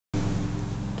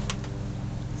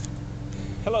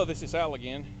Hello, this is Al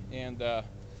again, and I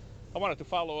wanted to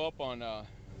follow up on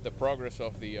the progress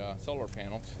of the solar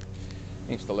panels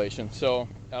installation. So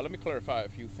let me clarify a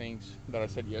few things that I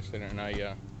said yesterday, and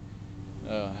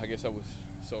I guess I was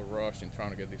so rushed in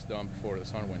trying to get this done before the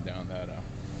sun went down that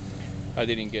I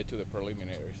didn't get to the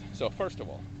preliminaries. So first of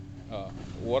all,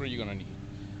 what are you going to need?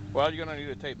 Well, you're going to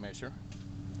need a tape measure.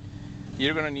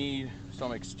 You're going to need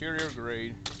some exterior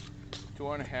grade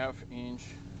 2.5-inch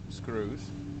screws.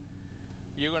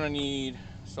 You're going to need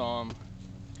some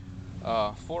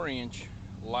 4-inch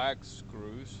lag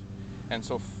screws and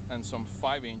some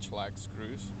 5-inch lag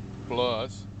screws.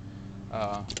 Plus,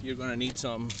 you're going to need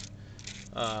some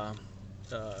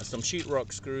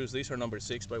sheetrock screws. These are number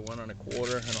 6 by 1 1/4,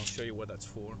 and I'll show you what that's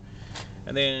for.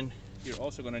 And then you're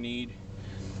also going to need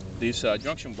these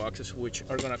junction boxes, which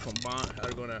are going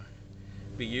to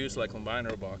be used like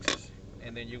combiner boxes.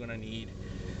 And then you're going to need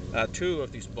 2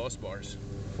 of these bus bars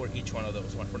for each one of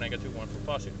those, one for negative, one for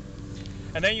positive.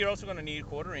 And then you're also going to need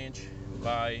 1/4-inch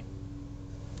by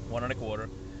 1 1/4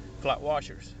 flat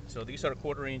washers. So these are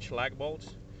 1/4-inch lag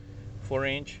bolts,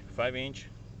 4-inch, 5-inch,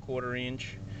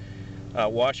 1/4-inch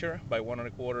washer by 1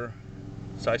 1/4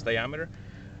 size diameter,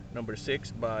 number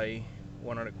 6 by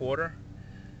 1 1/4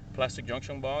 plastic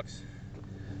junction box,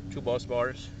 2 bus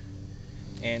bars,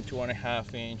 and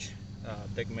 2.5-inch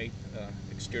TechMate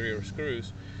exterior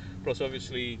screws, plus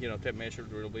obviously, tape measure,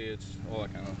 drill bits, all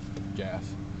that kind of jazz.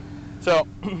 So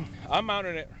I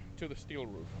mounted it to the steel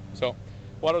roof. So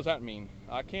what does that mean?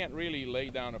 I can't really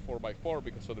lay down a 4x4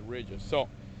 because of the ridges. So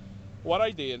what I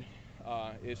did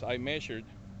is I measured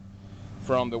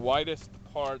from the widest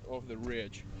part of the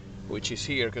ridge, which is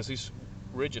here, because these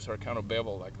ridges are kind of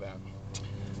beveled like that.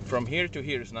 From here to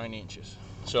here is 9 inches.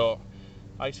 So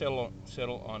I settle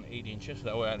on 8 inches.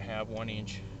 That way I'd have 1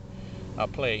 inch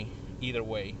play either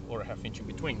way, or a 1/2 inch in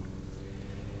between.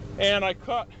 And I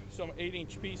cut some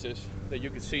 8-inch pieces that you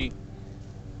can see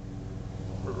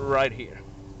right here.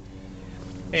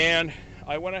 And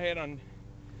I went ahead and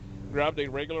grabbed a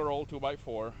regular old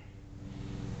 2x4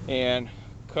 and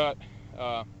cut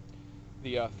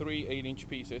the 3 8-inch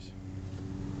pieces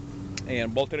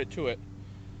and bolted it to it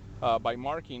by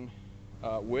marking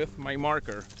with my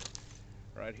marker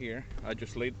right here. I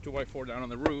just laid the 2x4 down on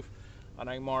the roof and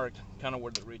I marked kind of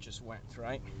where the ridges went,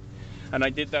 right? And I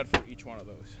did that for each one of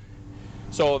those,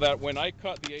 so that when I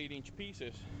cut the 8-inch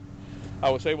pieces, I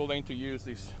was able then to use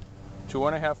these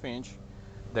 2.5-inch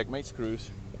TechMate screws,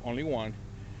 only one,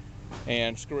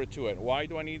 and screw it to it. Why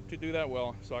do I need to do that?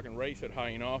 Well, so I can raise it high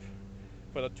enough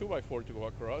for the 2x4 to go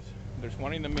across. There's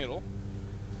one in the middle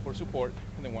for support,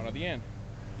 and then one at the end.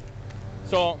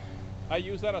 So I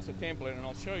use that as a template, and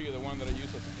I'll show you the one that I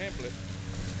use as a template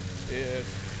is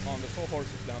on the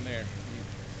sawhorses down there.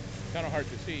 Kind of hard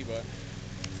to see, but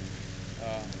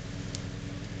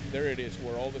there it is,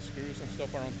 where all the screws and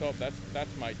stuff are on top.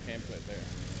 That's my template there,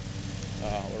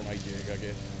 or my jig, I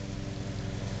guess.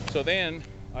 So then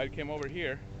I came over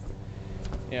here,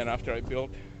 and after I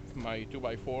built my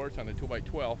 2x4s and the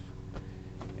 2x12,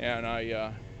 and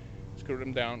I screwed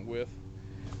them down with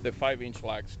the 5-inch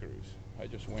lag screws. I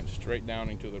just went straight down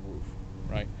into the roof,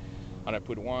 right? And I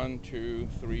put 1, 2,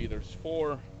 3, there's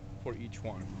 4 for each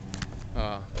one.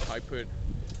 I put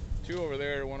 2 over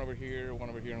there, 1 over here, 1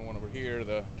 over here, and 1 over here.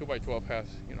 The 2x12 has,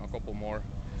 a couple more.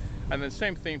 And then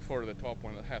same thing for the top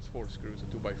one that has 4 screws, a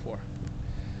 2x4.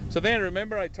 So then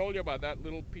remember I told you about that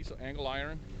little piece of angle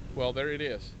iron? Well, there it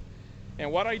is.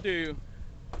 And what I do,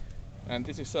 and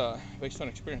this is based on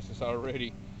experiences, I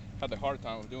already had the hard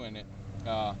time of doing it.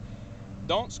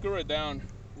 Don't screw it down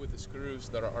with the screws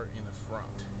that are in the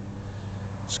front.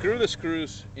 Screw the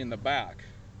screws in the back.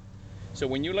 So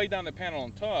when you lay down the panel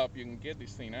on top, you can get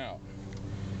this thing out.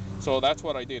 So that's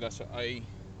what I did. I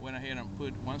went ahead and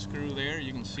put 1 screw there,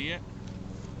 you can see it,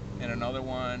 and another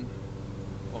one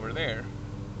over there.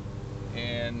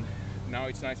 And now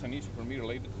it's nice and easy for me to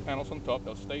lay the panels on top.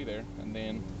 They'll stay there, and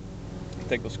then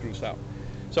take the screws out.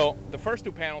 So the first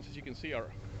 2 panels, as you can see, are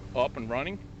up and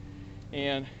running.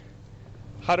 And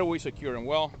how do we secure them?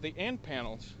 Well, the end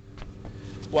panels,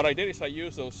 what I did is I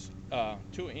used those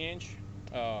 2-inch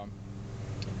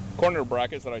corner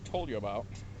brackets that I told you about,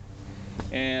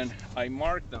 and I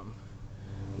marked them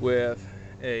with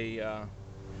a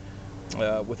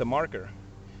marker.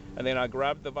 And then I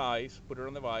grabbed the vise, put it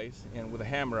on the vise, and with a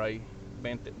hammer I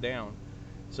bent it down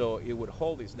so it would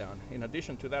hold this down. In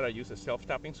addition to that, I used a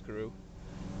self-tapping screw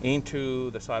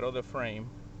into the side of the frame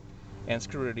and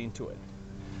screwed it into it.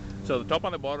 So the top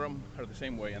and the bottom are the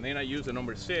same way. And then I used the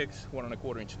number 6 1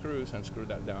 1/4-inch screws and screwed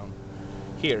that down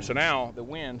here. So now the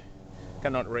wind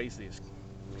cannot raise this.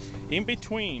 In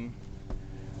between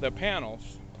the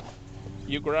panels,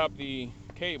 you grab the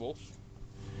cables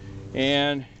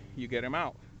and you get them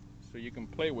out so you can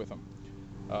play with them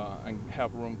and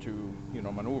have room to, you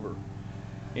know, maneuver.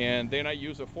 And then I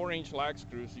use a 4-inch lag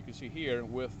screws, you can see here,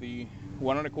 with the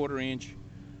 1 1/4 inch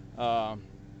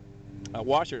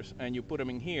washers, and you put them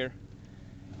in here,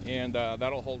 and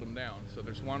that'll hold them down. So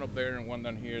there's one up there and one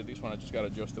down here. This one I just got to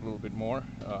adjust a little bit more,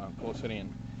 close it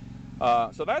in.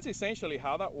 So that's essentially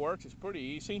how that works. It's pretty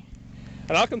easy,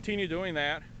 and I'll continue doing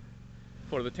that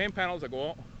for the 10 panels that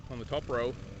go on the top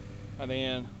row, and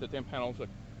then the 10 panels that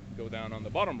go down on the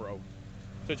bottom row.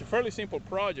 So it's a fairly simple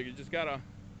project. You just gotta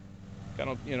kind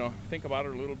of, you know, think about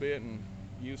it a little bit and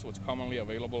use what's commonly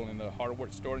available in the hardware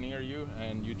store near you,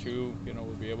 and you too, you know,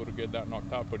 will be able to get that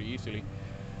knocked out pretty easily.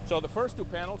 So the first 2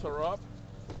 panels are up.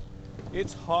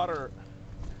 It's hotter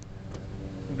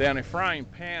than a frying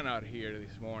pan out here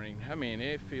this morning. I mean,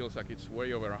 it feels like it's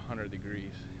way over 100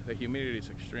 degrees. The humidity is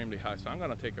extremely high, so I'm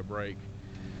gonna take a break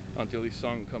until the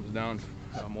sun comes down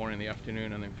more in the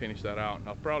afternoon, and then finish that out.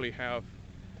 I'll probably have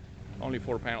only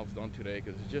 4 panels done today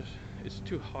because it's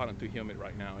too hot and too humid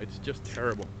right now. It's just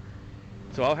terrible.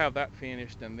 So I'll have that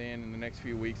finished, and then in the next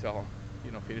few weeks I'll,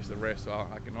 you know, finish the rest. So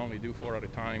I can only do 4 at a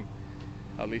time,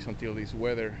 at least until this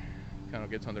weather kind of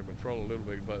gets under control a little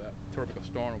bit. But that tropical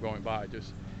storm going by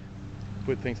just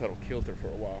put things out of kilter for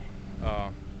a while.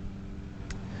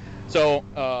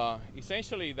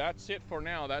 Essentially that's it for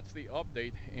now. That's the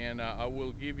update, and I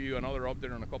will give you another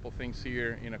update on a couple things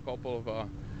here in a couple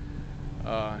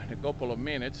of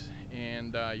minutes,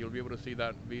 and you'll be able to see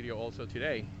that video also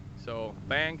today. So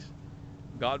thanks,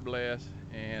 God bless,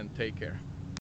 and take care.